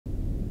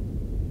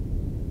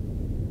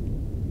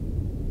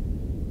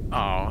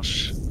Oh,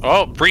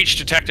 oh, breach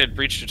detected.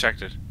 Breach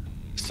detected.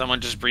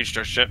 Someone just breached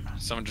our ship.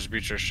 Someone just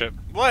breached our ship.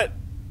 What?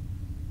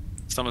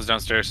 Someone's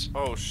downstairs.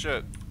 Oh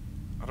shit.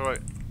 How do I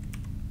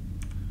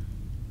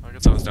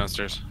get Someone's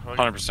downstairs. how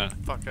do I get 100%. the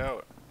fuck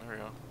out? There we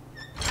go.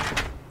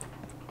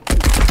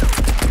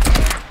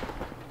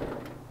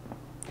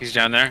 He's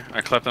down there.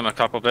 I clipped him a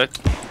couple bits.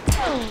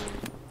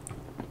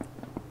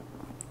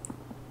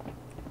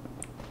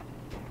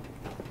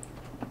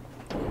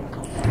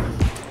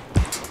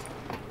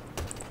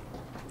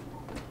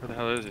 Where the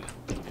hell is he?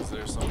 He's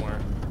there somewhere.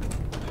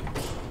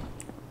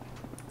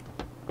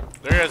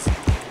 There he is.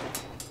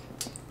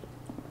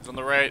 He's on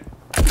the right.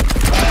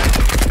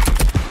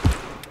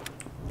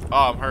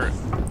 Oh, I'm hurt.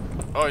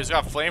 Oh, he's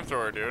got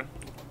flamethrower, dude.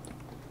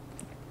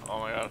 Oh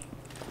my god.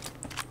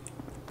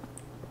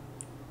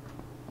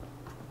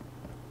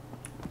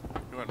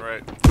 He went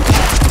right.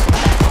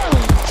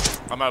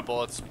 I'm out of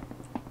bullets.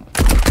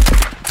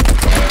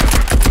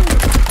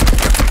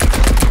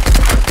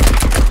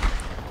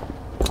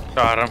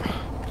 Got him.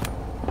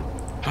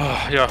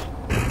 Oh, yo.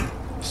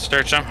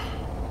 Search him.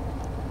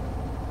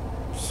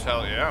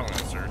 Hell yeah, I'm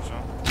gonna search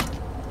him.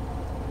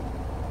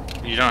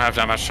 You don't have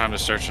that much time to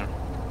search him.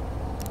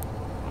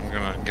 I'm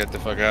gonna get the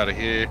fuck out of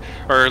here.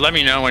 Or let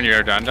me know when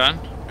you're done.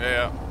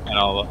 Yeah. And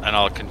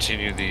I'll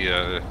continue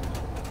the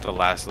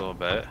last little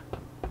bit.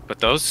 But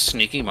those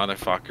sneaky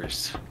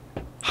motherfuckers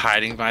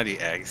hiding by the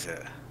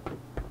exit.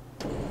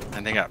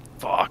 And they got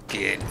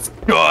fucking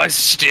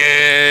busted.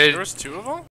 There was two of them?